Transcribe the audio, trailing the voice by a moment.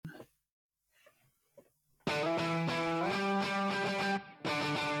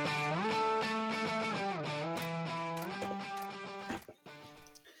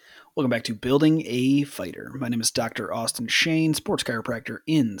Welcome back to Building a Fighter. My name is Dr. Austin Shane, sports chiropractor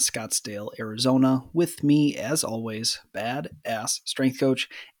in Scottsdale, Arizona. With me, as always, badass strength coach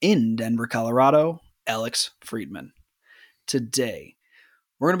in Denver, Colorado, Alex Friedman. Today,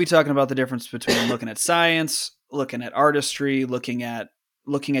 we're going to be talking about the difference between looking at science, looking at artistry, looking at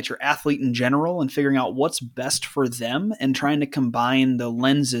your athlete in general, and figuring out what's best for them, and trying to combine the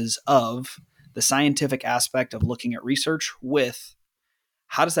lenses of the scientific aspect of looking at research with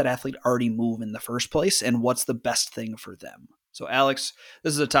how does that athlete already move in the first place, and what's the best thing for them? So, Alex,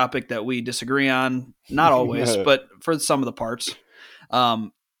 this is a topic that we disagree on, not always, but for some of the parts.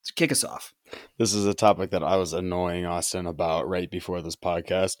 Kick us off. This is a topic that I was annoying Austin about right before this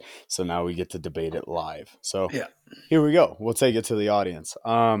podcast, so now we get to debate it live. So Here we go. We'll take it to the audience.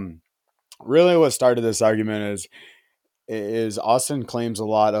 Really what started this argument is Austin claims a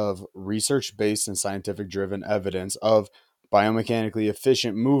lot of research-based and scientific-driven evidence of biomechanically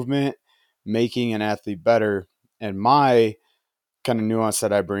efficient movement, making an athlete better. And my kind of nuance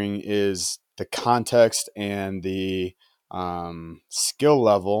that I bring is the context and the skill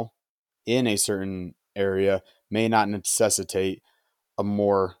level in a certain area may not necessitate a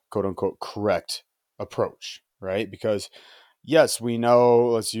more quote unquote correct approach, right? Because yes, we know,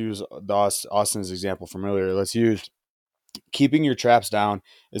 let's use Austin's example from earlier. Let's use keeping your traps down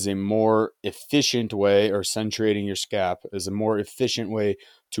is a more efficient way, or centrating your scap is a more efficient way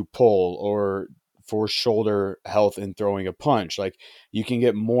to pull or for shoulder health in throwing a punch. Like, you can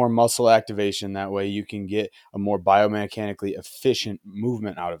get more muscle activation that way. You can get a more biomechanically efficient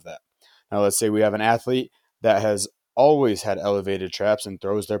movement out of that. Now, let's say we have an athlete that has always had elevated traps and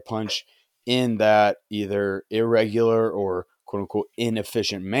throws their punch in that either irregular or quote unquote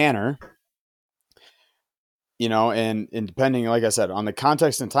inefficient manner. And depending, like I said, on the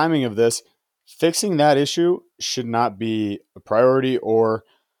context and timing of this, fixing that issue should not be a priority or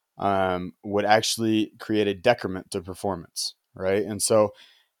would actually create a decrement to performance, right? And so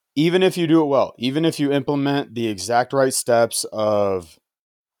even if you do it well, even if you implement the exact right steps of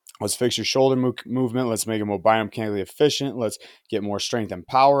let's fix your shoulder movement, let's make it more biomechanically efficient, let's get more strength and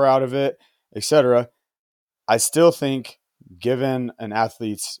power out of it, etc., I still think given an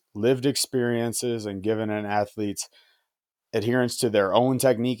athlete's lived experiences and given an athlete's adherence to their own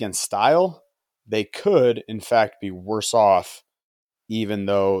technique and style, they could, in fact, be worse off, even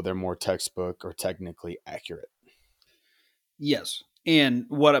though they're more textbook or technically accurate. Yes. And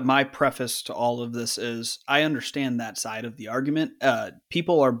what my preface to all of this is, I understand that side of the argument.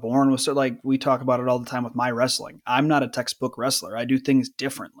 People are born with, like we talk about it all the time with my wrestling. I'm not a textbook wrestler. I do things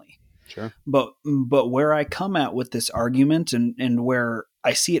differently. Sure. But where I come at with this argument and where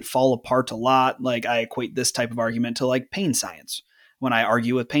I see it fall apart a lot, like I equate this type of argument to like pain science. When I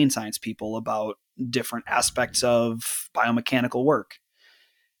argue with pain science people about different aspects of biomechanical work.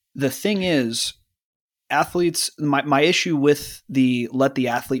 The thing is, athletes, my issue with the let the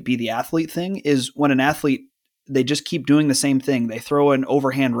athlete be the athlete thing is when an athlete, they just keep doing the same thing. They throw an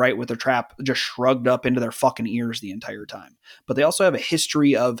overhand right with their trap just shrugged up into their fucking ears the entire time. But they also have a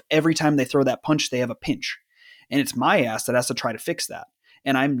history of every time they throw that punch, they have a pinch. And it's my ass that has to try to fix that.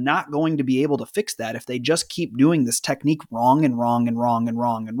 And I'm not going to be able to fix that if they just keep doing this technique wrong and wrong and wrong and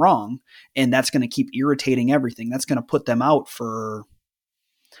wrong and wrong. And that's going to keep irritating everything. That's going to put them out for,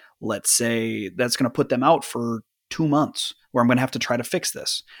 let's say, that's going to put them out for 2 months where I'm going to have to try to fix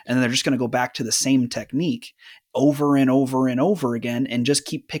this. And then they're just going to go back to the same technique over and over and over again and just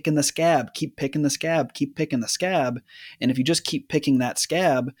keep picking the scab, keep picking the scab, keep picking the scab. And if you just keep picking that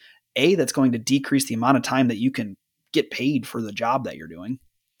scab, A, that's going to decrease the amount of time that you can get paid for the job that you're doing.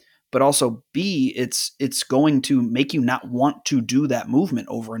 But also B, it's going to make you not want to do that movement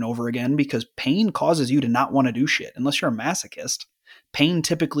over and over again because pain causes you to not want to do shit. Unless you're a masochist, pain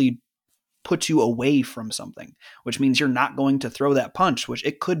typically puts you away from something, which means you're not going to throw that punch, which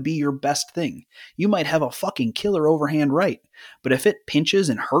it could be your best thing. You might have a fucking killer overhand right, but if it pinches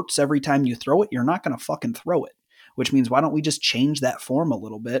and hurts every time you throw it, you're not going to fucking throw it, which means why don't we just change that form a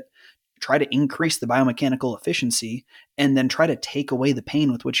little bit, try to increase the biomechanical efficiency, and then try to take away the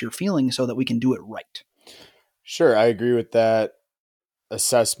pain with which you're feeling so that we can do it right. Sure, I agree with that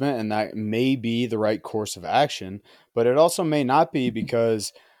assessment, and that may be the right course of action, but it also may not be,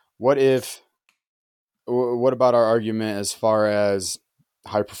 because what about our argument as far as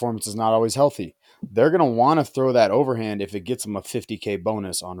high performance is not always healthy? They're going to want to throw that overhand if it gets them a 50K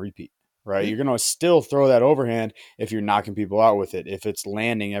bonus on repeat, right? You're going to still throw that overhand if you're knocking people out with it, if it's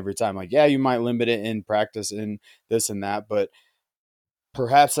landing every time. Like, yeah, you might limit it in practice and this and that, but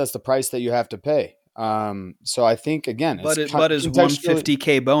perhaps that's the price that you have to pay. So I think, again, but is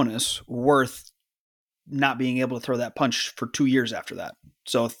 150K bonus worth not being able to throw that punch for 2 years after that?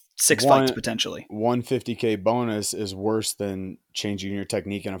 So 6 fights potentially. 150K bonus is worse than changing your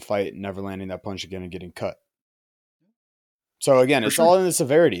technique in a fight, never landing that punch again and getting cut. So again, it's all in the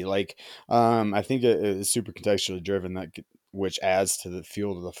severity. Like, I think it is super contextually driven, which adds to the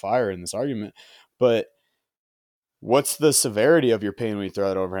fuel to the fire in this argument. But what's the severity of your pain when you throw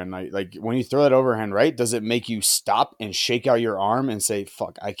that overhand right? Like when you throw that overhand right, does it make you stop and shake out your arm and say,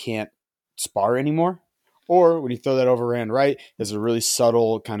 fuck, I can't spar anymore? Or when you throw that overhand right, there's a really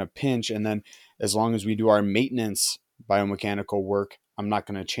subtle kind of pinch. And then as long as we do our maintenance biomechanical work, I'm not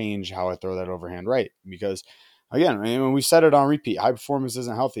going to change how I throw that overhand right. Because again, I mean, we said it on repeat, high performance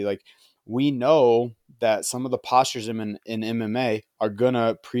isn't healthy. Like we know that some of the postures in MMA are going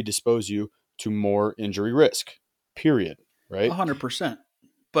to predispose you to more injury risk. Period. Right? 100%.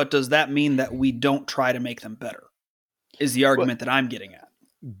 But does that mean that we don't try to make them better? Is the argument that I'm getting at.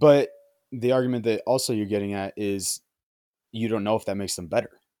 But the argument that also you're getting at is you don't know if that makes them better.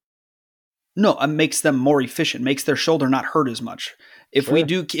 No, it makes them more efficient, makes their shoulder not hurt as much. If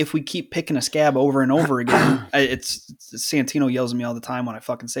we keep picking a scab over and over again, it's Santino yells at me all the time when I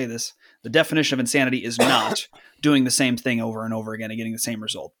fucking say this. The definition of insanity is not doing the same thing over and over again and getting the same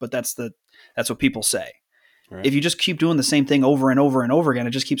result. But that's what people say. Right. If you just keep doing the same thing over and over and over again,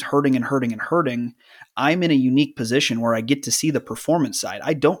 it just keeps hurting and hurting and hurting. I'm in a unique position where I get to see the performance side.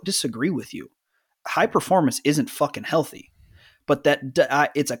 I don't disagree with you. High performance isn't fucking healthy. But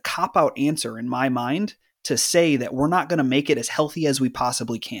it's a cop-out answer in my mind to say that we're not going to make it as healthy as we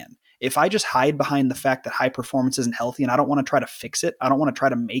possibly can. If I just hide behind the fact that high performance isn't healthy and I don't want to try to fix it, I don't want to try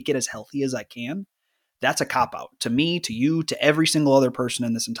to make it as healthy as I can, that's a cop-out to me, to you, to every single other person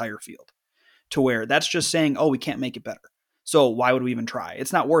in this entire field. To where that's just saying, oh, we can't make it better. So why would we even try?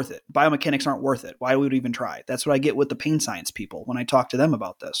 It's not worth it. Biomechanics aren't worth it. Why would we even try? That's what I get with the pain science people when I talk to them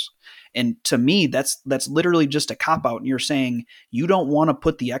about this. And to me, that's literally just a cop-out. And you're saying you don't want to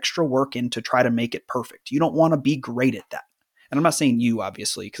put the extra work in to try to make it perfect. You don't want to be great at that. And I'm not saying you,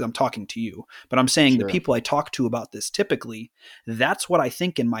 obviously, because I'm talking to you. But I'm saying the people I talk to about this typically, that's what I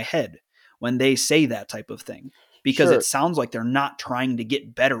think in my head when they say that type of thing. Because it sounds like they're not trying to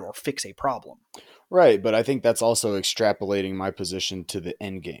get better or fix a problem. Right, but I think that's also extrapolating my position to the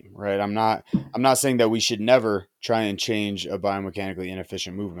end game, right? I'm not saying that we should never try and change a biomechanically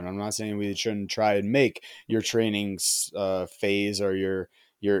inefficient movement. I'm not saying we shouldn't try and make your training phase or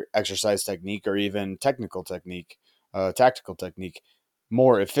your exercise technique or even tactical technique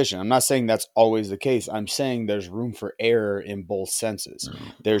more efficient. I'm not saying that's always the case. I'm saying there's room for error in both senses.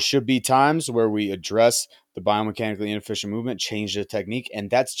 There should be times where we address the biomechanically inefficient movement, change the technique, and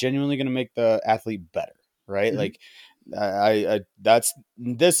that's genuinely going to make the athlete better, right? Mm-hmm. Like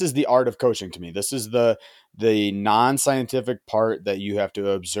this is the art of coaching to me. This is the non-scientific part that you have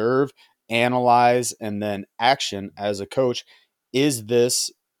to observe, analyze, and then action as a coach. Is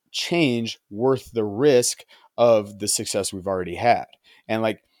this change worth the risk of the success we've already had?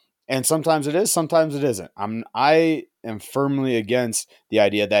 And sometimes it is, sometimes it isn't. I am firmly against the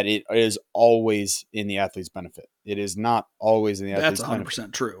idea that it is always in the athlete's benefit. It is not always in the athlete's benefit. That's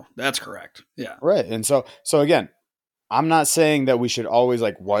 100% true. That's correct. Yeah. Right. And so again, I'm not saying that we should always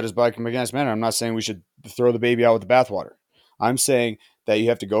why does biomechanics matter? I'm not saying we should throw the baby out with the bathwater. I'm saying that you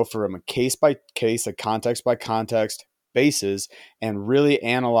have to go from a case by case, a context by context basis, and really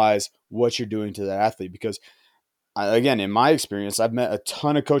analyze what you're doing to that athlete. Because again, in my experience, I've met a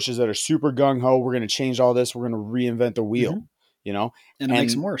ton of coaches that are super gung-ho. We're going to change all this. We're going to reinvent the wheel, and it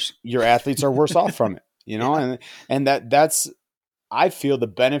makes them worse. Your athletes are worse off from it, yeah. And that's, I feel the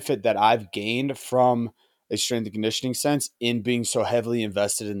benefit that I've gained from a strength and conditioning sense in being so heavily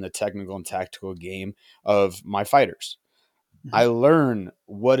invested in the technical and tactical game of my fighters. Mm-hmm. I learn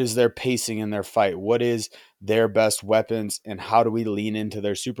what is their pacing in their fight, what is their best weapons, and how do we lean into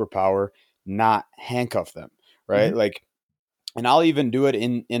their superpower, not handcuff them. Right. Mm-hmm. And I'll even do it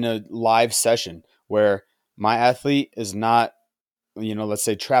in a live session where my athlete is not, let's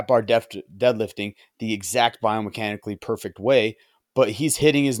say trap bar deadlifting the exact biomechanically perfect way, but he's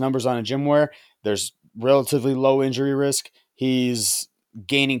hitting his numbers on a gym where there's relatively low injury risk. He's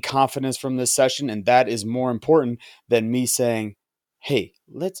gaining confidence from this session. And that is more important than me saying, hey,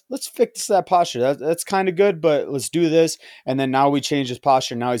 let's fix that posture. That's kind of good, but let's do this. And then now we change his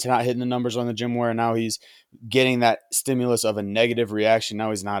posture. Now he's not hitting the numbers on the gym where now he's getting that stimulus of a negative reaction. Now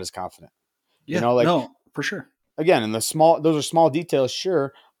he's not as confident. Yeah, no, for sure. Again, those are small details,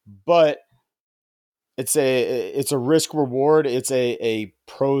 sure, but it's a risk reward. It's a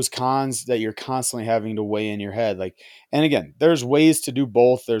pros cons that you're constantly having to weigh in your head. And again, there's ways to do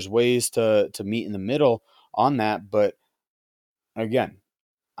both. There's ways to meet in the middle on that, but again,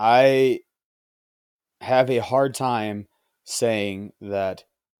 I have a hard time saying that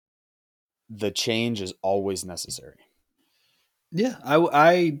the change is always necessary. Yeah,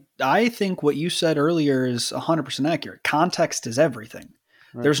 I think what you said earlier is 100% accurate. Context is everything.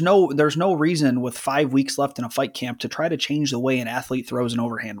 Right. There's no reason with 5 weeks left in a fight camp to try to change the way an athlete throws an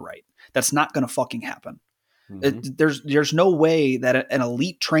overhand right. That's not going to fucking happen. There's no way that an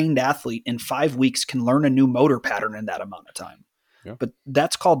elite trained athlete in 5 weeks can learn a new motor pattern in that amount of time. Yeah. But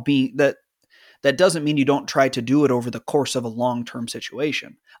that's called being that. That doesn't mean you don't try to do it over the course of a long-term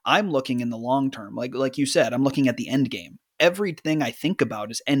situation. I'm looking in the long term. Like you said, I'm looking at the end game. Everything I think about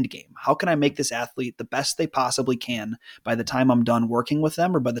is end game. How can I make this athlete the best they possibly can by the time I'm done working with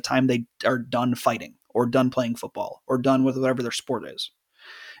them, or by the time they are done fighting or done playing football or done with whatever their sport is?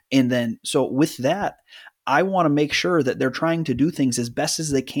 And then, so with that, I want to make sure that they're trying to do things as best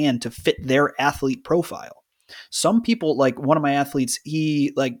as they can to fit their athlete profile. Some people, like one of my athletes,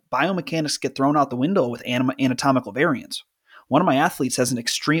 biomechanics get thrown out the window with anatomical variance. One of my athletes has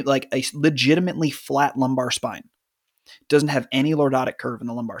a legitimately flat lumbar spine. Doesn't have any lordotic curve in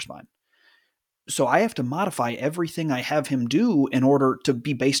the lumbar spine. So I have to modify everything I have him do in order to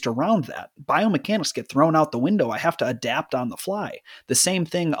be based around that. Biomechanics get thrown out the window. I have to adapt on the fly. The same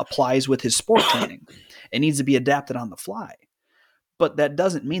thing applies with his sport training. It needs to be adapted on the fly. But that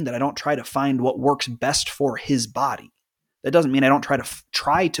doesn't mean that I don't try to find what works best for his body. That doesn't mean I don't try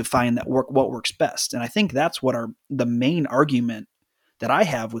to find what works best. And I think that's what the main argument that I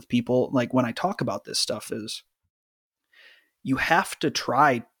have with people, like when I talk about this stuff, is you have to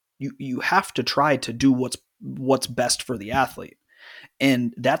try to do what's best for the athlete.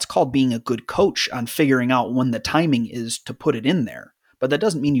 And that's called being a good coach on figuring out when the timing is to put it in there. But that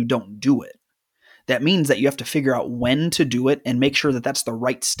doesn't mean you don't do it. That means that you have to figure out when to do it and make sure that that's the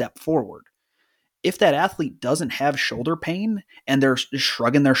right step forward. If that athlete doesn't have shoulder pain and they're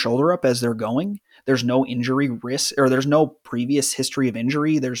shrugging their shoulder up as they're going, there's no injury risk, or there's no previous history of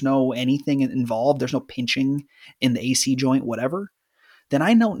injury, there's no anything involved, there's no pinching in the AC joint, whatever, then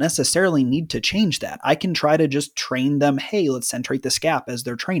I don't necessarily need to change that. I can try to just train them, hey, let's centrate the scap as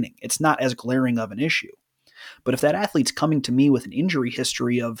they're training. It's not as glaring of an issue. But if that athlete's coming to me with an injury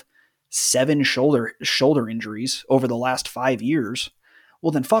history of 7 shoulder injuries over the last 5 years,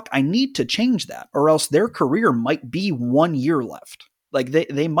 well then fuck, I need to change that, or else their career might be 1 year left. Like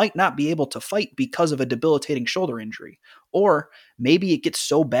they might not be able to fight because of a debilitating shoulder injury. Or maybe it gets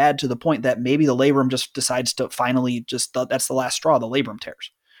so bad to the point that maybe the labrum just decides to finally that's the last straw, the labrum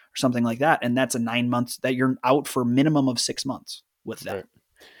tears or something like that. And that's a 9 months that you're out for minimum of 6 months with that.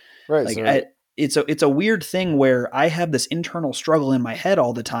 Right. Like it's a weird thing where I have this internal struggle in my head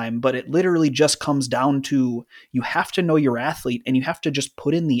all the time, but it literally just comes down to you have to know your athlete and you have to just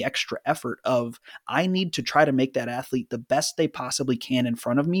put in the extra effort of I need to try to make that athlete the best they possibly can in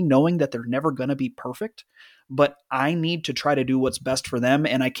front of me, knowing that they're never going to be perfect, but I need to try to do what's best for them.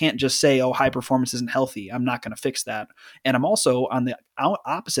 And I can't just say, oh, high performance isn't healthy. I'm not going to fix that. And I'm also on the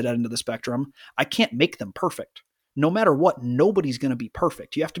opposite end of the spectrum. I can't make them perfect. No matter what, nobody's going to be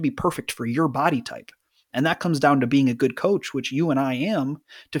perfect. You have to be perfect for your body type. And that comes down to being a good coach, which you and I am,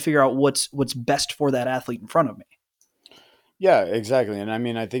 to figure out what's best for that athlete in front of me. Yeah, exactly. And I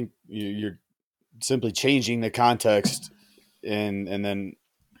mean, I think you're simply changing the context and then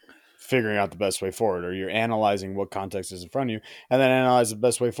figuring out the best way forward, or you're analyzing what context is in front of you and then analyze the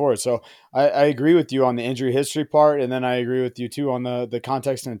best way forward. So I agree with you on the injury history part. And then I agree with you too on the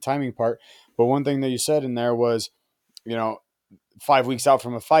context and the timing part. But one thing that you said in there was, 5 weeks out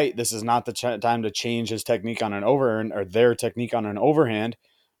from a fight, this is not the time to change his technique on an overhand or their technique on an overhand.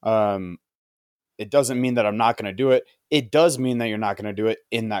 It doesn't mean that I'm not going to do it. It does mean that you're not going to do it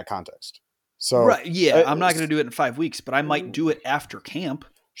in that context. So, right. Yeah. I'm not going to do it in 5 weeks, but I might do it after camp.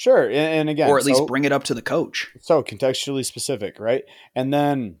 Sure. And again, or at least bring it up to the coach. So contextually specific. Right. And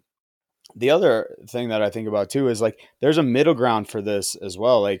then the other thing that I think about too is like, there's a middle ground for this as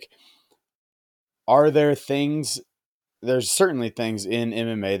well. Like, there's certainly things in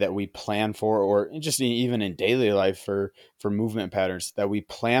MMA that we plan for, or just even in daily life for movement patterns that we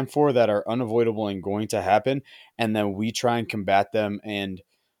plan for that are unavoidable and going to happen. And then we try and combat them and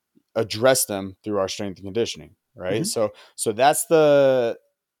address them through our strength and conditioning. Right. Mm-hmm. So that's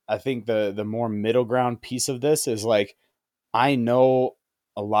I think the more middle ground piece of this is like, I know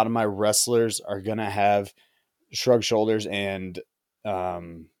a lot of my wrestlers are going to have shrugged shoulders and,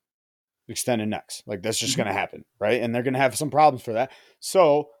 extended necks. Like that's just going to happen. Right. And they're going to have some problems for that.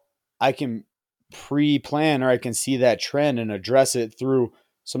 So I can pre-plan, or I can see that trend and address it through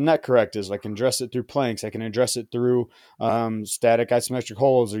some neck correctives. I can address it through planks. I can address it through static isometric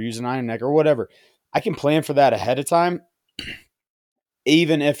holds or using iron neck or whatever. I can plan for that ahead of time,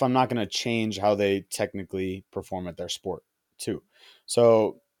 even if I'm not going to change how they technically perform at their sport too.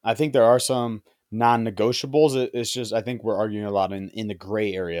 So I think there are some non-negotiables. It's just, I think we're arguing a lot in the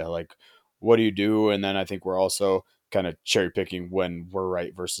gray area. Like, what do you do? And then I think we're also kind of cherry picking when we're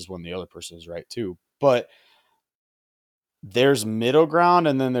right versus when the other person is right too. But there's middle ground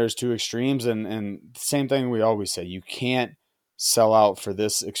and then there's two extremes. And same thing we always say, you can't sell out for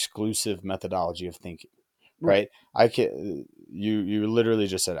this exclusive methodology of thinking. Right. I can't, you literally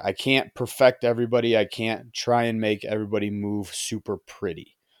just said, I can't perfect everybody. I can't try and make everybody move super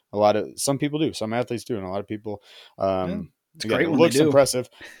pretty. Some people do, some athletes do. And a lot of people, it's again, great it when looks they do. impressive.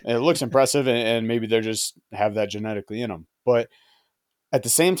 It looks impressive and maybe they're just have that genetically in them. But at the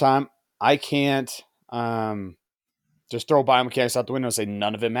same time, I can't, just throw biomechanics out the window and say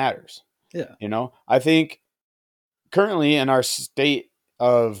none of it matters. Yeah. I think currently in our state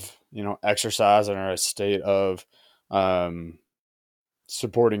of, exercise and our state of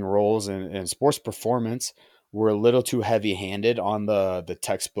supporting roles in sports performance, we're a little too heavy handed on the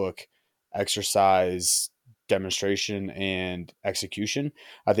textbook exercise demonstration and execution.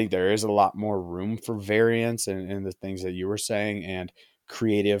 I think there is a lot more room for variance in the things that you were saying and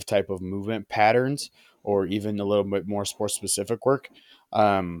creative type of movement patterns, or even a little bit more sports specific work.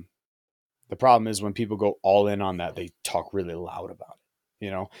 The problem is when people go all in on that, they talk really loud about it.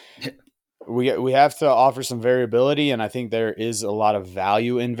 We have to offer some variability, and I think there is a lot of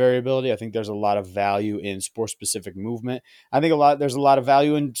value in variability. I think there's a lot of value in sport specific movement. I think there's a lot of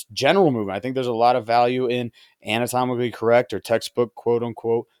value in general movement. I think there's a lot of value in anatomically correct or textbook quote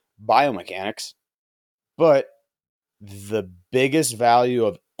unquote biomechanics. But the biggest value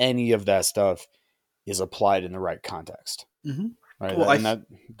of any of that stuff is applied in the right context. Mm-hmm. Right. Well,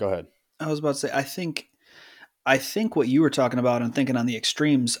 go ahead. I was about to say, I think what you were talking about and thinking on the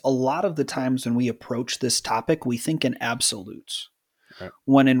extremes, a lot of the times when we approach this topic, we think in absolutes. Right.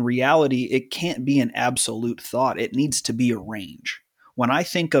 When in reality, it can't be an absolute thought. It needs to be a range. When I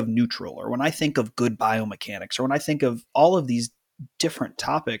think of neutral, or when I think of good biomechanics, or when I think of all of these different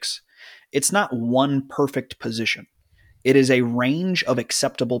topics, it's not one perfect position. It is a range of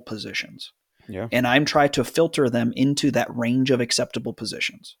acceptable positions. Yeah. And I'm trying to filter them into that range of acceptable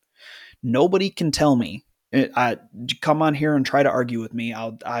positions. Nobody can tell me, come on here and try to argue with me,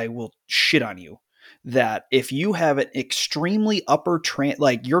 I will shit on you, that if you have an extremely upper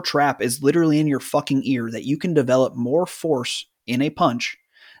like your trap is literally in your fucking ear, that you can develop more force in a punch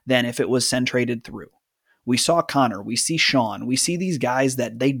than if it was centrated through. We saw Connor, we see Sean, we see these guys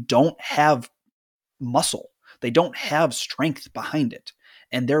that they don't have muscle. They don't have strength behind it.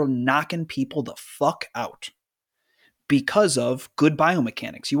 And they're knocking people the fuck out because of good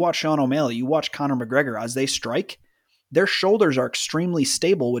biomechanics. You watch Sean O'Malley, you watch Conor McGregor as they strike, their shoulders are extremely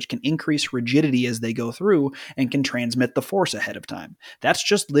stable, which can increase rigidity as they go through and can transmit the force ahead of time. That's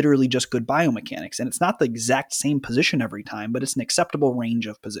just literally just good biomechanics. And it's not the exact same position every time, but it's an acceptable range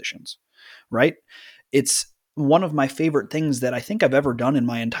of positions, right? It's one of my favorite things that I think I've ever done in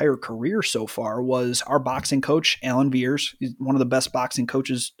my entire career so far was our boxing coach, Alan Veers. He's one of the best boxing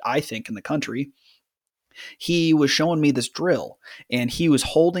coaches, I think, in the country. He was showing me this drill, and he was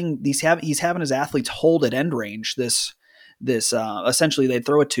holding he's having his athletes hold at end range this essentially they'd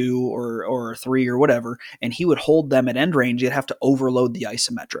throw a 2 or a 3 or whatever, and he would hold them at end range. You'd have to overload the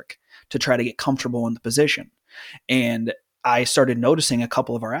isometric to try to get comfortable in the position. And I started noticing a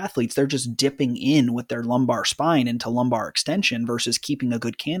couple of our athletes, they're just dipping in with their lumbar spine into lumbar extension versus keeping a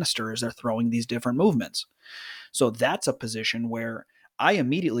good canister as they're throwing these different movements. So that's a position where I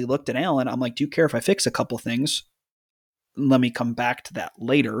immediately looked at Alan. I'm like, do you care if I fix a couple things? Let me come back to that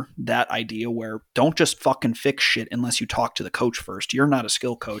later, that idea where don't just fucking fix shit unless you talk to the coach first. You're not a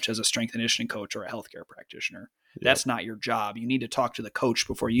skill coach as a strength and conditioning coach or a healthcare practitioner. Yep. That's not your job. You need to talk to the coach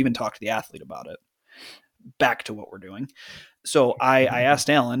before you even talk to the athlete about it. Back to what we're doing. So I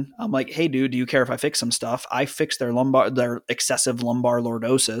asked Alan, I'm like, hey dude, do you care if I fix some stuff? I fixed their excessive lumbar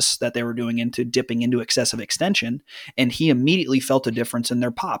lordosis that they were doing into dipping into excessive extension. And he immediately felt a difference in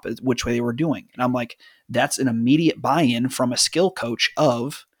their pop, which way they were doing. And I'm like, that's an immediate buy-in from a skill coach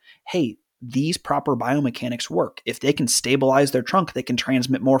of, hey, these proper biomechanics work. If they can stabilize their trunk, they can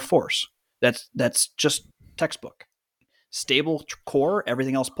transmit more force. That's just textbook. Stable core,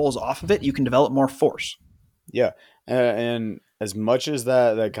 everything else pulls off of it. You can develop more force. Yeah. And as much as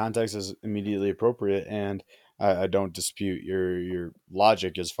that context is immediately appropriate, and I don't dispute your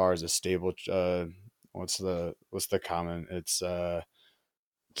logic as far as a stable, what's the common? It's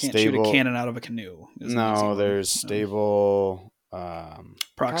can't stable, shoot a cannon out of a canoe. No, there's stable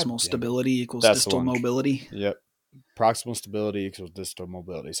proximal stability equals distal mobility. Yep. Proximal stability equals distal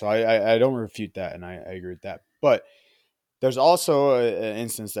mobility. So I don't refute that, and I agree with that. But there's also an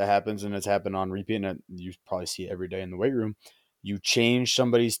instance that happens, and it's happened on repeat, and you probably see it every day in the weight room. you change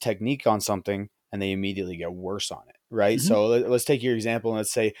somebody's technique on something and they immediately get worse on it, right? Mm-hmm. So let's take your example. And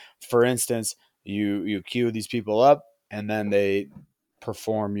let's say, for instance, you cue these people up and then they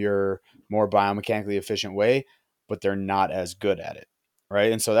perform your more biomechanically efficient way, but they're not as good at it,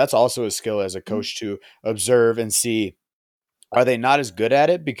 right? And so that's also a skill as a coach to observe and see, are they not as good at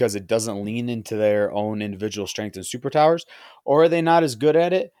it because it doesn't lean into their own individual strength and superpowers, or are they not as good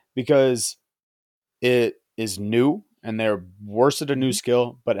at it because it is new and they're worse at a new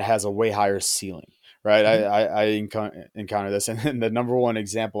skill, but it has a way higher ceiling, right? Mm-hmm. I encounter this, and the number one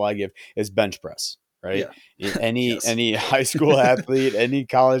example I give is bench press, right? Yeah. Any high school athlete, any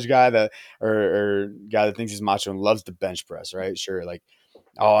college guy that or guy that thinks he's macho and loves to bench press, right? Sure, like,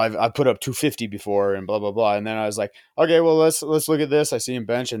 oh, I've put up 250 before and blah blah blah, and then I was like, okay, well let's look at this. I see him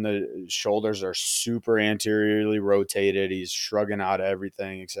bench and the shoulders are super anteriorly rotated. He's shrugging out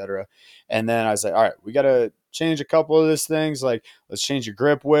everything, etc. And then I was like, all right, we got to change a couple of these things. Like, let's change your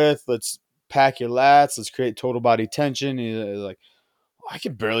grip width. Let's pack your lats. Let's create total body tension. He's like, I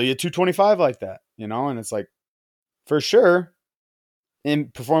could barely get 225 like that, and it's like, for sure,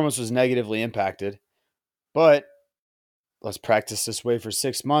 performance was negatively impacted, but let's practice this way for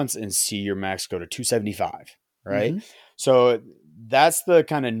 6 months and see your max go to 275, right? Mm-hmm. So that's the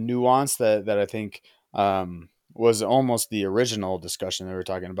kind of nuance that I think was almost the original discussion that we were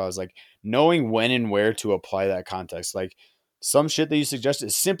talking about, is like knowing when and where to apply that context. Like, some shit that you suggest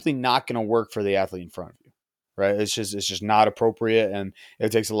is simply not going to work for the athlete in front of you, right? It's just not appropriate, and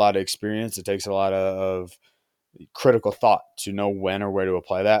it takes a lot of experience. It takes a lot of critical thought to know when or where to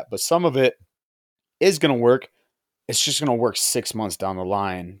apply that. But some of it is going to work. It's just going to work 6 months down the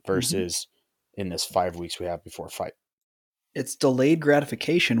line versus in this 5 weeks we have before a fight. It's delayed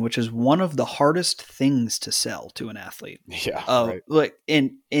gratification, which is one of the hardest things to sell to an athlete. Yeah. Right. Like,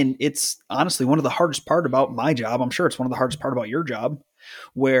 and it's honestly one of the hardest part about my job. I'm sure it's one of the hardest part about your job,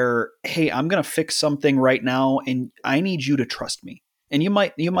 where, hey, I'm going to fix something right now and I need you to trust me. And you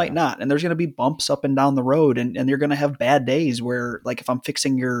might not. And there's going to be bumps up and down the road, and you're going to have bad days where, like, if I'm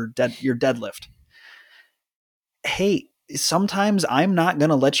fixing your deadlift, hey, sometimes I'm not going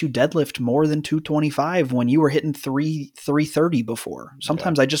to let you deadlift more than 225 when you were hitting 330 before.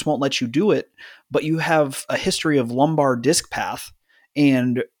 Sometimes I just won't let you do it, but you have a history of lumbar disc path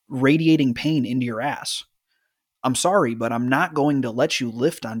and radiating pain into your ass. I'm sorry, but I'm not going to let you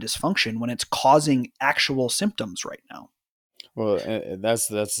lift on dysfunction when it's causing actual symptoms right now. Well,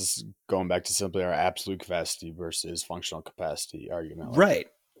 that's going back to simply our absolute capacity versus functional capacity argument. Right.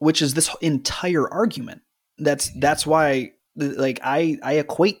 Which is this entire argument. That's why, like, I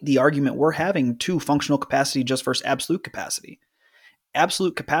equate the argument we're having to functional capacity just versus absolute capacity.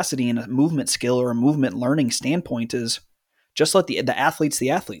 Absolute capacity in a movement skill or a movement learning standpoint is just let the athlete's the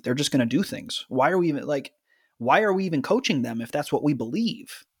athlete. They're just going to do things. Why are we even coaching them if that's what we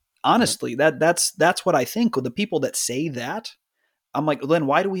believe? Honestly, that's what I think. With the people that say that, I'm like, then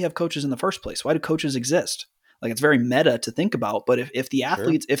why do we have coaches in the first place? Why do coaches exist? Like, it's very meta to think about, but if the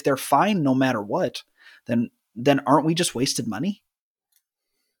athletes, if they're fine no matter what, then aren't we just wasted money?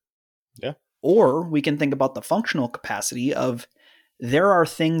 Yeah. Or we can think about the functional capacity of, there are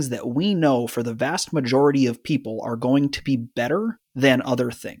things that we know for the vast majority of people are going to be better than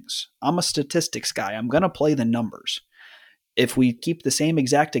other things. I'm a statistics guy. I'm going to play the numbers. If we keep the same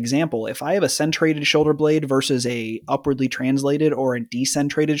exact example, if I have a centrated shoulder blade versus a upwardly translated or a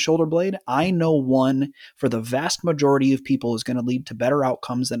decentrated shoulder blade, I know one for the vast majority of people is going to lead to better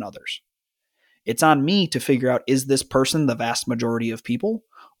outcomes than others. It's on me to figure out, is this person the vast majority of people,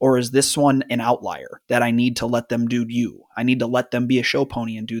 or is this one an outlier that I need to let them do you? I need to let them be a show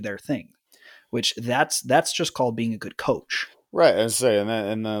pony and do their thing, which that's just called being a good coach. Right. And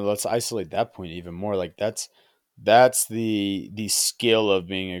then let's isolate that point even more. Like, that's the skill of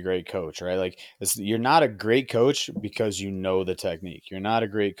being a great coach, right? Like, you're not a great coach because you know the technique. You're not a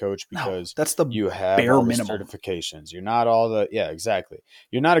great coach because that's the you have bare all the minimum certifications. You're not exactly.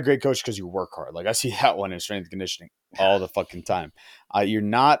 You're not a great coach because you work hard. Like, I see that one in strength and conditioning all the fucking time. You're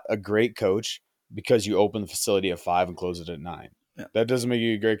not a great coach because you open the facility at 5 and close it at 9. Yeah. That doesn't make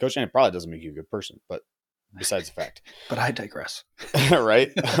you a great coach, and it probably doesn't make you a good person, but besides the fact. But I digress.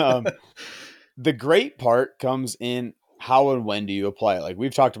 Right? The great part comes in how and when do you apply it. Like,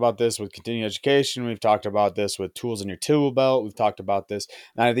 we've talked about this with continuing education. We've talked about this with tools in your tool belt. We've talked about this.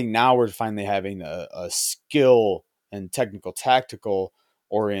 And I think now we're finally having a skill and technical, tactical,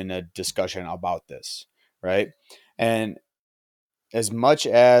 or in a discussion about this, right? And as much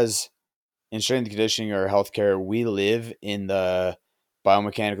as in strength and conditioning or healthcare, we live in the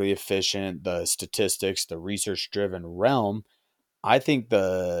biomechanically efficient, the statistics, the research-driven realm, I think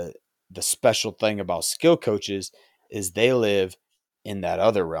the special thing about skill coaches is they live in that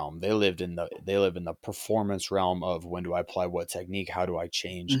other realm. They live in the performance realm of when do I apply what technique? How do I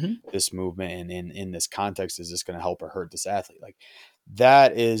change this movement? And in this context, is this going to help or hurt this athlete? Like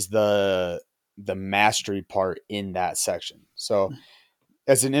that is the mastery part in that section. So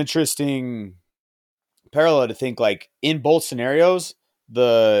it's an interesting parallel to think like in both scenarios,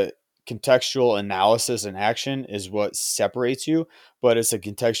 the contextual analysis and action is what separates you, but it's a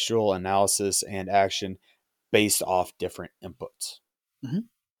contextual analysis and action based off different inputs.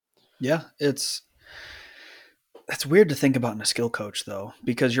 Yeah, it's weird to think about in a skill coach though,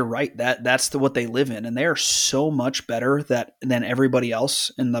 because you're right, that's what they live in, and they are so much better than everybody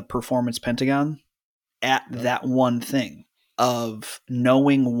else in the performance pentagon at that one thing of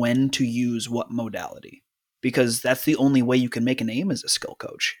knowing when to use what modality. Because that's the only way you can make a name as a skill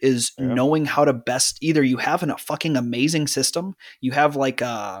coach is knowing how to best, either you have a fucking amazing system, you have like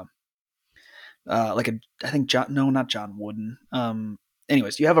I think not John Wooden.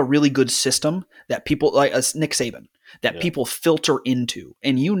 Anyways, you have a really good system that people like Nick Saban that people filter into,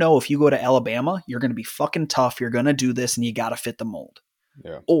 and if you go to Alabama, you're going to be fucking tough. You're going to do this, and you got to fit the mold.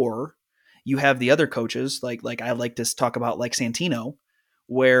 Yeah. Or you have the other coaches like I like to talk about, like Santino,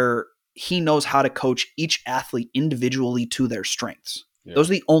 where he knows how to coach each athlete individually to their strengths. Yeah. Those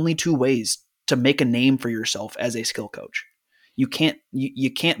are the only two ways to make a name for yourself as a skill coach. You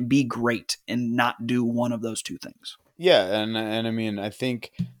can't be great and not do one of those two things. Yeah, and I mean, I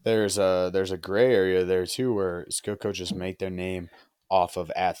think there's a gray area there too, where skill coaches make their name off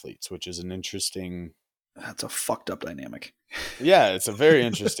of athletes, which is an interesting. That's a fucked up dynamic. Yeah, it's a very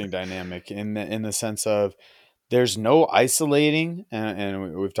interesting dynamic in the sense of there's no isolating,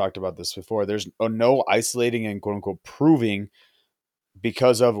 and we've talked about this before. There's no isolating and quote unquote proving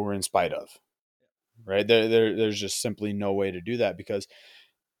because of or in spite of. Right? There's just simply no way to do that, because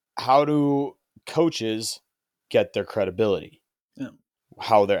how do coaches get their credibility? Yeah.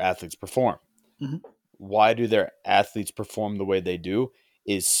 How their athletes perform. Mm-hmm. Why do their athletes perform the way they do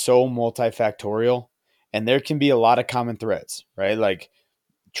is so multifactorial, and there can be a lot of common threads, right? Like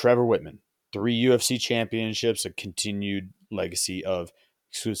Trevor Whitman, 3 UFC championships, a continued legacy of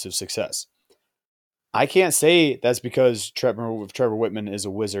exclusive success. I can't say that's because Trevor Whitman is a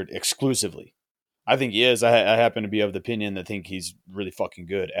wizard exclusively. I think he is. I happen to be of the opinion that think he's really fucking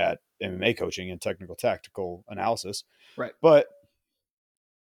good at MMA coaching and technical tactical analysis. Right. But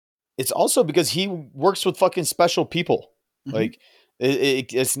it's also because he works with fucking special people. Mm-hmm. Like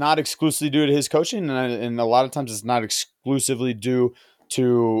it's not exclusively due to his coaching, and a lot of times it's not exclusively due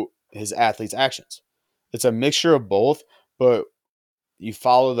to his athletes' actions. It's a mixture of both, but you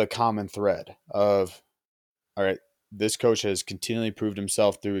follow the common thread of, all right, this coach has continually proved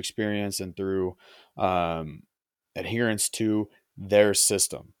himself through experience and through adherence to their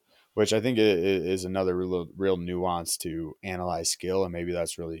system, which I think is another real nuance to analyze skill. And maybe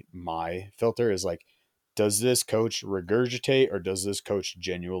that's really my filter, is like, does this coach regurgitate or does this coach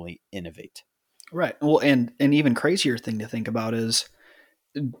genuinely innovate? Right. Well, and even crazier thing to think about is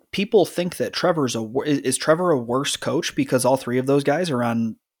people think that is Trevor a worse coach because all three of those guys are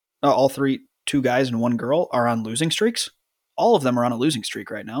on two guys and one girl are on losing streaks. All of them are on a losing streak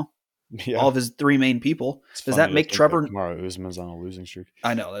right now. Yeah. All of his three main people. Does that make Trevor? Kamaru Usman's on a losing streak.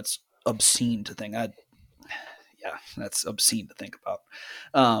 I know, that's obscene to think. That's obscene to think about.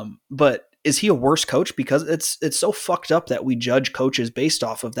 But is he a worse coach? Because it's so fucked up that we judge coaches based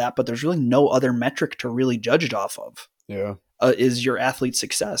off of that, but there's really no other metric to really judge it off of. Yeah. Is your athlete's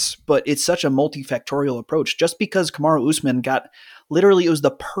success. But it's such a multifactorial approach. Just because Kamaru Usman got, literally, it was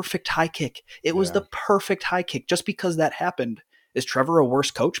the perfect high kick. It was the perfect high kick. Just because that happened, is Trevor a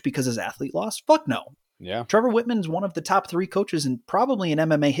worse coach because his athlete lost? Fuck no. Yeah. Trevor Whitman is one of the top 3 coaches probably in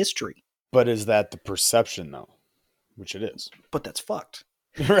MMA history. But is that the perception, though? Which it is. But that's fucked.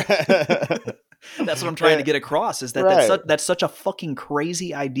 That's what I'm trying to get across, is that that's such a fucking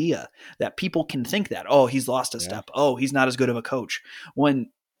crazy idea that people can think that, oh, he's lost a step. Oh, he's not as good of a coach. When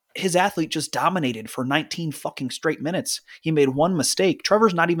his athlete just dominated for 19 fucking straight minutes. He made one mistake.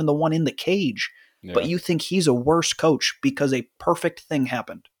 Trevor's not even the one in the cage, but you think he's a worse coach because a perfect thing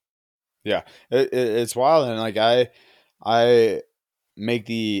happened. Yeah, it's wild. And like I make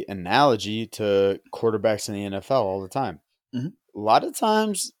the analogy to quarterbacks in the NFL all the time. Mm-hmm. A lot of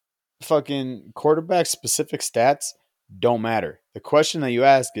times, fucking quarterback specific stats don't matter. The question that you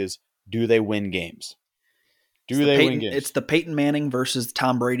ask is, do they win games? Win games? It's the Peyton Manning versus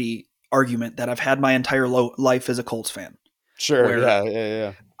Tom Brady argument that I've had my entire life as a Colts fan. Sure,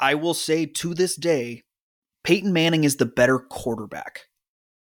 yeah. I will say to this day, Peyton Manning is the better quarterback.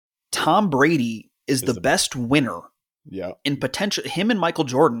 Tom Brady is the best winner. Yeah. In potential, him and Michael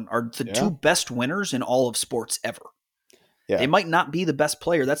Jordan are the two best winners in all of sports ever. They might not be the best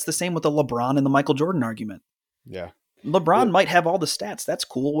player. That's the same with the LeBron and the Michael Jordan argument. Yeah. LeBron might have all the stats. That's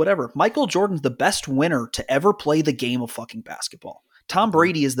cool, whatever. Michael Jordan's the best winner to ever play the game of fucking basketball. Tom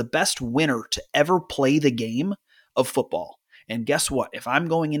Brady is the best winner to ever play the game of football. And guess what? If I'm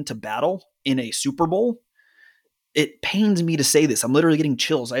going into battle in a Super Bowl, it pains me to say this. I'm literally getting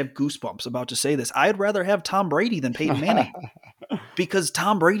chills. I have goosebumps about to say this. I'd rather have Tom Brady than Peyton Manning because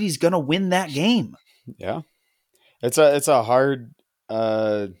Tom Brady's going to win that game. Yeah. It's a hard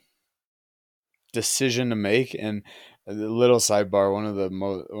decision to make, and a little sidebar, one of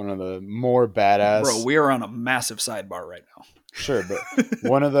the more badass. Bro, we are on a massive sidebar right now. Sure, but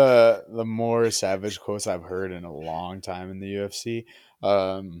one of the more savage quotes I've heard in a long time in the UFC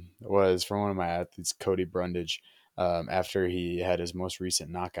was from one of my athletes, Cody Brundage. After he had his most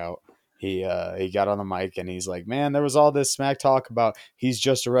recent knockout, he got on the mic and he's like, "Man, there was all this smack talk about he's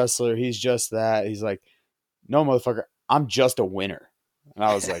just a wrestler, he's just that." He's like, "No, motherfucker, I'm just a winner." And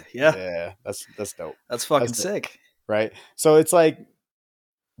I was like, yeah, that's dope. That's fucking sick. Right? So it's like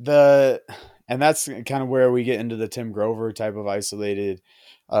and that's kind of where we get into the Tim Grover type of isolated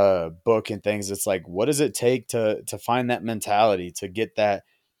book and things. It's like, what does it take to find that mentality, to get that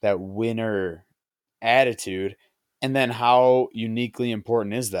winner attitude? And then how uniquely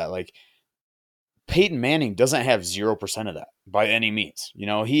important is that? Like, Peyton Manning doesn't have 0% of that by any means. You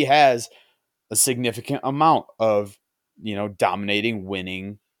know, he has a significant amount of, dominating,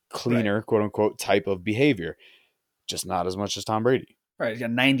 winning, cleaner, right, quote unquote, type of behavior. Just not as much as Tom Brady. Right. He's got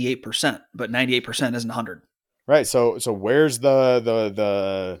 98%, but 98% isn't 100. Right. So where's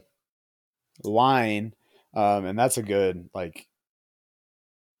the line? And that's a good,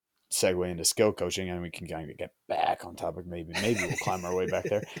 segue into skill coaching, and we can kind of get back on topic. Maybe we'll climb our way back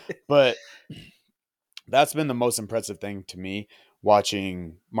there. But that's been the most impressive thing to me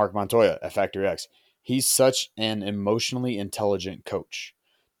watching Mark Montoya at Factory X. He's such an emotionally intelligent coach.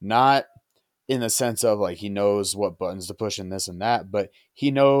 Not in the sense of he knows what buttons to push and this and that, but he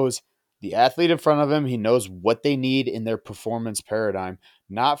knows the athlete in front of him. He knows what they need in their performance paradigm,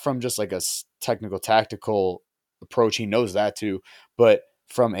 not from just a technical, tactical approach. He knows that too, but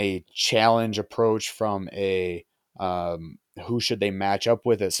from a challenge approach, from a who should they match up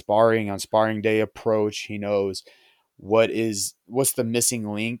with at sparring on sparring day approach. He knows what's the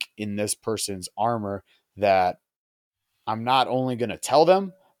missing link in this person's armor that I'm not only going to tell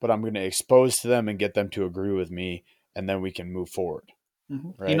them, but I'm going to expose to them and get them to agree with me, and then we can move forward. Mm-hmm.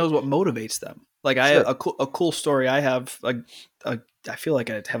 Right? He knows what motivates them. A cool story I have. I feel like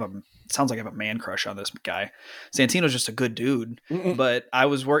it sounds like I have a man crush on this guy. Santino's just a good dude, but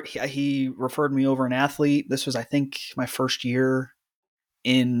he referred me over an athlete. This was, I think, my first year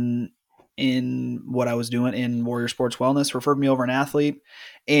in what I was doing in Warrior Sports Wellness, referred me over an athlete,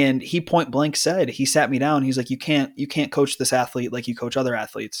 and he point blank said, he sat me down. He's like, you can't coach this athlete like you coach other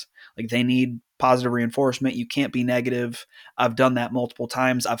athletes. Like, they need positive reinforcement. You can't be negative. I've done that multiple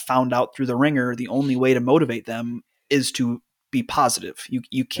times. I've found out through the ringer, the only way to motivate them is to be positive.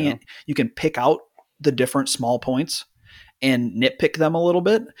 You can't, you can pick out the different small points and nitpick them a little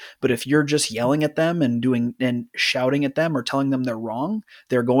bit. But if you're just yelling at them and shouting at them or telling them they're wrong,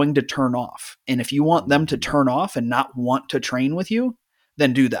 they're going to turn off. And if you want them to turn off and not want to train with you,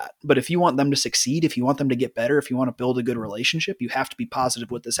 then do that. But if you want them to succeed, if you want them to get better, if you want to build a good relationship, you have to be positive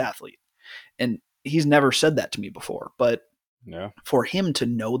with this athlete. And he's never said that to me before, but for him to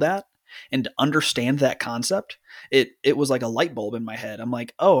know that and to understand that concept, it was like a light bulb in my head. I'm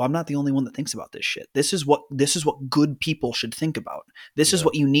like, oh, I'm not the only one that thinks about this shit. This is what good people should think about. This is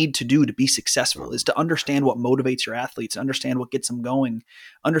what you need to do to be successful, is to understand what motivates your athletes, understand what gets them going,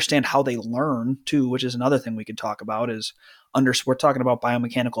 understand how they learn too, which is another thing we could talk about. Is we're talking about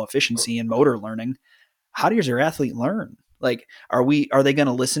biomechanical efficiency and motor learning. How does your athlete learn? Like, are they going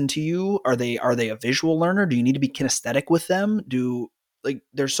to listen to you? Are they a visual learner? Do you need to be kinesthetic with them?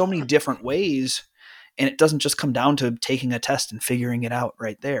 There's so many different ways, and it doesn't just come down to taking a test and figuring it out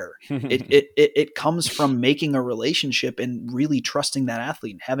right there. It comes from making a relationship and really trusting that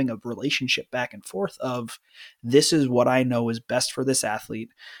athlete and having a relationship back and forth of, this is what I know is best for this athlete,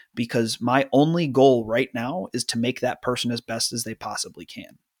 because my only goal right now is to make that person as best as they possibly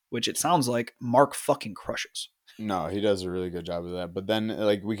can, which it sounds like Mark fucking crushes. No, he does a really good job of that. But then,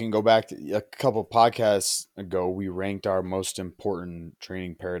 we can go back to a couple podcasts ago, we ranked our most important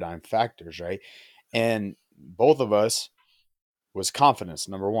training paradigm factors, right? And both of us was confidence,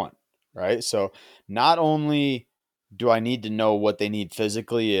 number one, right? So not only do I need to know what they need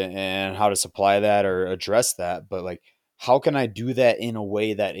physically and how to supply that or address that, but how can I do that in a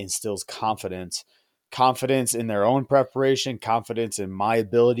way that instills confidence confidence in their own preparation, confidence in my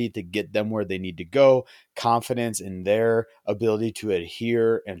ability to get them where they need to go, confidence in their ability to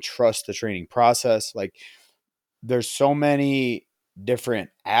adhere and trust the training process. Like, there's so many different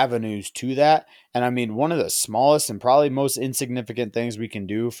avenues to that. And I mean, one of the smallest and probably most insignificant things we can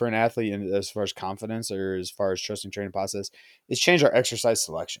do for an athlete, and as far as confidence or as far as trusting training process, is change our exercise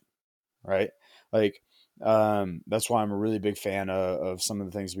selection, right? Like, that's why I'm a really big fan of some of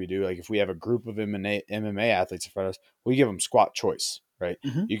the things we do. Like, if we have a group of MMA athletes in front of us, we give them squat choice, right?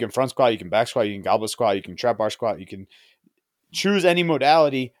 Mm-hmm. You can front squat, you can back squat, you can goblet squat, you can trap bar squat, you can choose any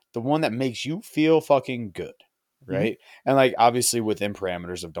modality, the one that makes you feel fucking good. Right. Mm-hmm. And like, obviously within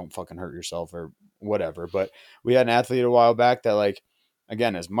parameters of don't fucking hurt yourself or whatever. But we had an athlete a while back that, like,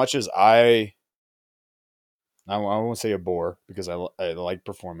 again, as much as I won't say a bore, because I like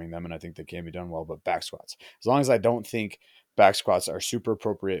performing them and I think they can be done well, but back squats, as long as I don't think back squats are super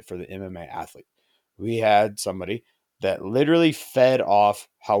appropriate for the MMA athlete, we had somebody that literally fed off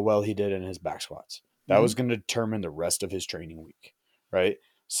how well he did in his back squats. That was going to determine the rest of his training week. Right.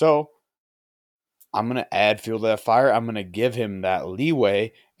 So I'm going to add fuel to that fire. I'm going to give him that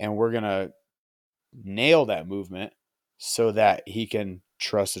leeway, and we're going to nail that movement so that he can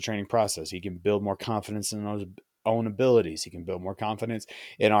trust the training process. He can build more confidence in his own abilities. He can build more confidence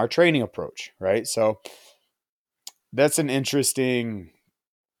in our training approach, right? So that's an interesting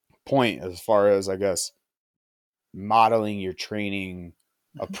point as far as, I guess, modeling your training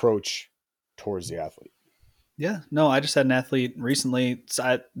approach towards the athlete. Yeah, no, I just had an athlete recently.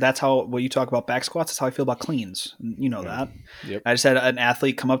 That's how, when you talk about back squats, that's how I feel about cleans. You know that. Yep. I just had an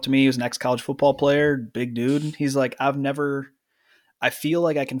athlete come up to me. He was an ex-college football player, big dude. He's like, I feel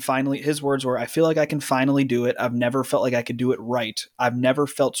like I can finally, his words were, I feel like I can finally do it. I've never felt like I could do it right. I've never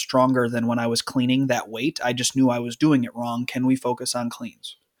felt stronger than when I was cleaning that weight. I just knew I was doing it wrong. Can we focus on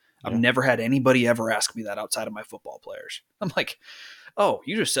cleans? Yeah. I've never had anybody ever ask me that outside of my football players. I'm like, oh,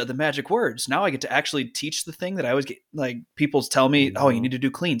 you just said the magic words. Now I get to actually teach the thing that I always get, like, people tell me, oh, you need to do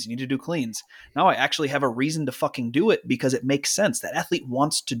cleans. You need to do cleans. Now I actually have a reason to fucking do it because it makes sense. That athlete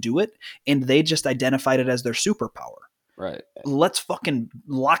wants to do it, and they just identified it as their superpower. Right. Let's fucking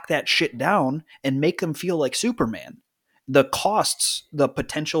lock that shit down and make them feel like Superman. The costs, the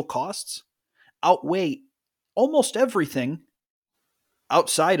potential costs, outweigh almost everything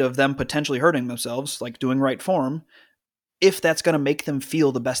outside of them potentially hurting themselves, like doing right form, if that's going to make them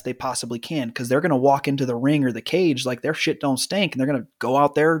feel the best they possibly can, because they're going to walk into the ring or the cage like their shit don't stink, and they're going to go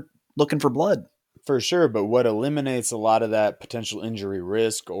out there looking for blood. For sure, but what eliminates a lot of that potential injury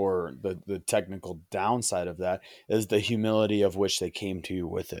risk or the technical downside of that is the humility of which they came to you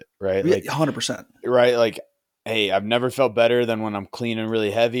with it, right? Like 100%. Right? Like, hey, I've never felt better than when I'm cleaning really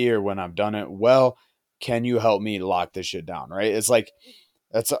heavy or when I've done it well. Can you help me lock this shit down, right? It's like,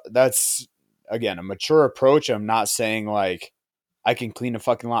 that's again, a mature approach. I'm not saying like I can clean a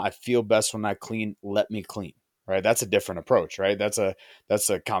fucking lot. I feel best when I clean. Let me clean. Right. That's a different approach, right? That's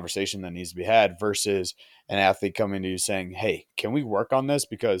a conversation that needs to be had versus an athlete coming to you saying, hey, can we work on this?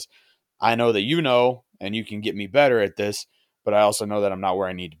 Because I know that you know, and you can get me better at this, but I also know that I'm not where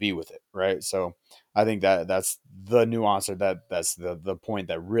I need to be with it. Right. So I think that's the nuance, or that's the point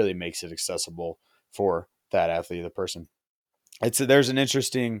that really makes it accessible for that athlete, the person. There's an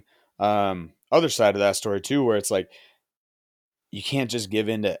interesting other side of that story too, where it's like, you can't just give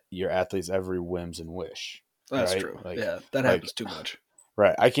in to your athletes' every whims and wish. That's right? true. Like, yeah, that happens too much.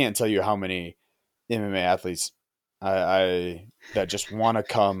 Right. I can't tell you how many MMA athletes I that just want to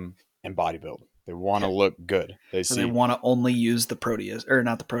come and bodybuild. They want to look good. They want to only use the Proteus, or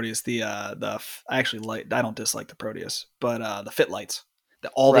not the Proteus. I actually like. I don't dislike the Proteus, but the Fit Lights.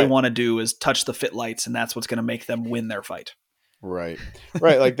 All they want to do is touch the Fit Lights, and that's what's going to make them win their fight. Right.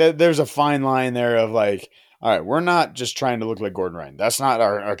 Right. Like there's a fine line there of like, all right, we're not just trying to look like Gordon Ryan. That's not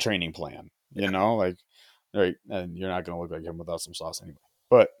our training plan. You know, like. Right, and you're not going to look like him without some sauce anyway.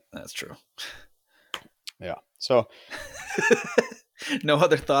 But that's true. Yeah. So, no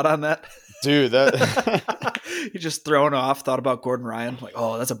other thought on that, dude. That you're just thrown off. Thought about Gordon Ryan, like,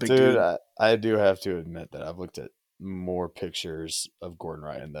 oh, that's a big dude. I do have to admit that I've looked at more pictures of Gordon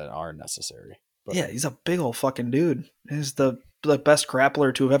Ryan than are necessary. But yeah, he's a big old fucking dude. He's the best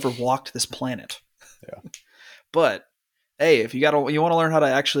grappler to have ever walked this planet. Yeah. But hey, if you want to learn how to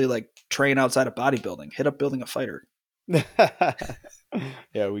actually like train outside of bodybuilding, hit up Building a Fighter.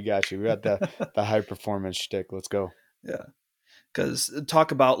 Yeah, we got you. We got the high performance shtick. Let's go. Yeah. Because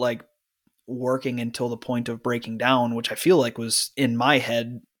talk about like working until the point of breaking down, which I feel like was in my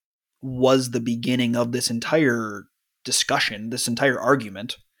head was the beginning of this entire discussion, this entire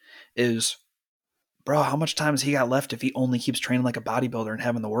argument is, bro, how much time has he got left if he only keeps training like a bodybuilder and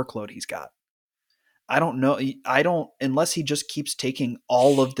having the workload he's got? I don't know. Unless he just keeps taking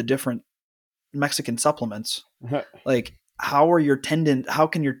all of the different Mexican supplements. Like, how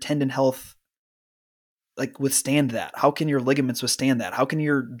can your tendon health like withstand that? How can your ligaments withstand that? How can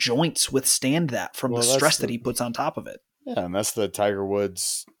your joints withstand that from the stress that he puts on top of it? Yeah, and that's the Tiger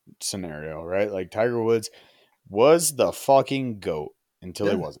Woods scenario, right? Like Tiger Woods was the fucking GOAT until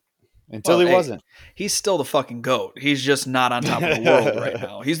he wasn't. Wasn't. He's still the fucking GOAT. He's just not on top of the world right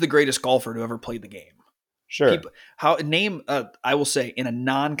now. He's the greatest golfer to ever play the game. Sure. I will say, in a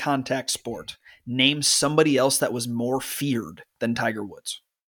non-contact sport, name somebody else that was more feared than Tiger Woods.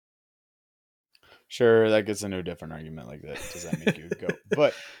 Sure, that gets into a different argument like that. Does that make you go?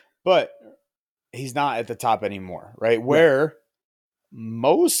 But he's not at the top anymore, right? Where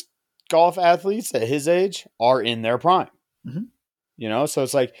most golf athletes at his age are in their prime. Mm-hmm. You know, so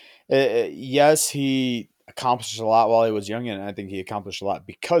it's like, yes, he accomplished a lot while he was young, and I think he accomplished a lot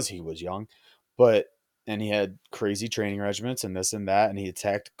because he was young, and he had crazy training regimens and this and that, and he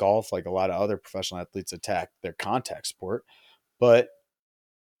attacked golf like a lot of other professional athletes attack their contact sport. But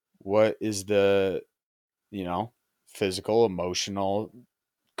what is the, physical, emotional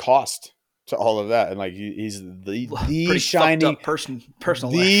cost to all of that? And like he's the shining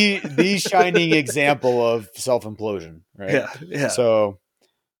personal the shining example of self-implosion, right? Yeah. So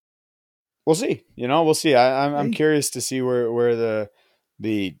we'll see. We'll see. I'm curious to see where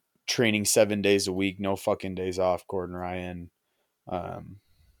the training 7 days a week, no fucking days off, Gordon Ryan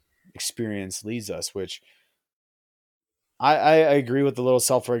experience leads us, which I agree with the little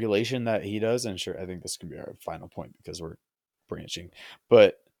self-regulation that he does. And sure, I think this can be our final point because we're branching.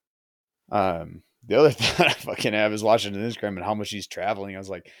 But the other thing that I fucking have is watching on Instagram and how much he's traveling. I was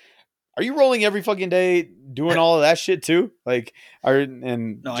like, are you rolling every fucking day doing all of that shit too? Like, I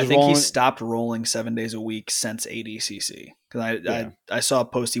think he stopped rolling 7 days a week since ADCC. Because I saw a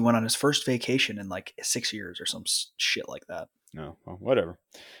post, he went on his first vacation in like 6 years or some shit like that. No, well, whatever.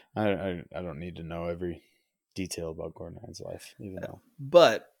 I don't need to know every detail about Gordon Ryan's life, even though.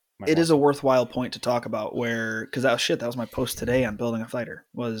 But it is a worthwhile point to talk about because that was my post today on Building a Fighter,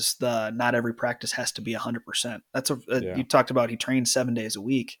 was not every practice has to be 100%. You talked about he trains 7 days a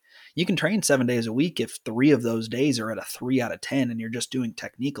week. You can train 7 days a week if 3 of those days are at a 3 out of 10 and you're just doing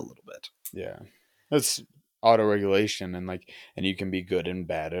technique a little bit. Yeah. That's auto-regulation and you can be good and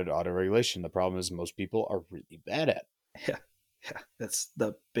bad at auto-regulation. The problem is most people are really bad at it. Yeah. Yeah, that's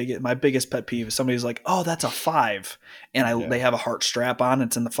my biggest pet peeve is somebody's like, oh, that's a 5. And they have a heart strap on.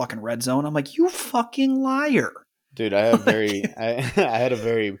 It's in the fucking red zone. I'm like, you fucking liar. Dude, I had a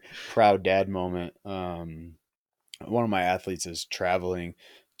very proud dad moment. One of my athletes is traveling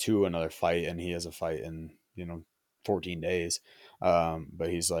to another fight and he has a fight in, 14 days. But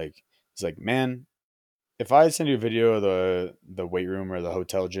he's like, man, if I send you a video of the weight room or the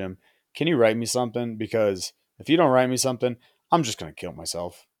hotel gym, can you write me something? Because if you don't write me something, I'm just going to kill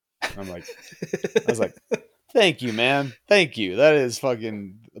myself. And I was like, thank you, man. Thank you. That is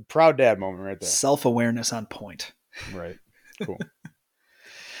fucking a proud dad moment right there. Self-awareness on point. Right. Cool.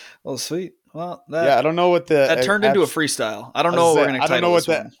 Well, sweet. Well, I don't know what that turned into a freestyle. I don't know what we're going to title this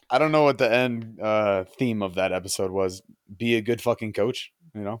one. I don't know what the end theme of that episode was. Be a good fucking coach,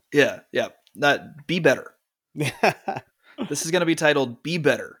 Yeah. Be better. This is going to be titled Be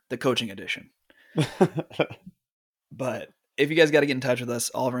Better, the coaching edition. But if you guys got to get in touch with us,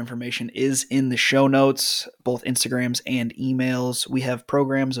 all of our information is in the show notes, both Instagrams and emails. We have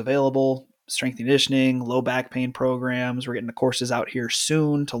programs available, strength and conditioning, low back pain programs. We're getting the courses out here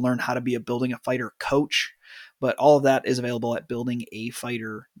soon to learn how to be a Building a Fighter coach. But all of that is available at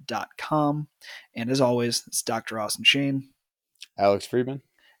buildingafighter.com. And as always, it's Dr. Austin Shane. Alex Friedman.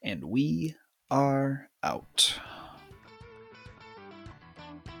 And we are out.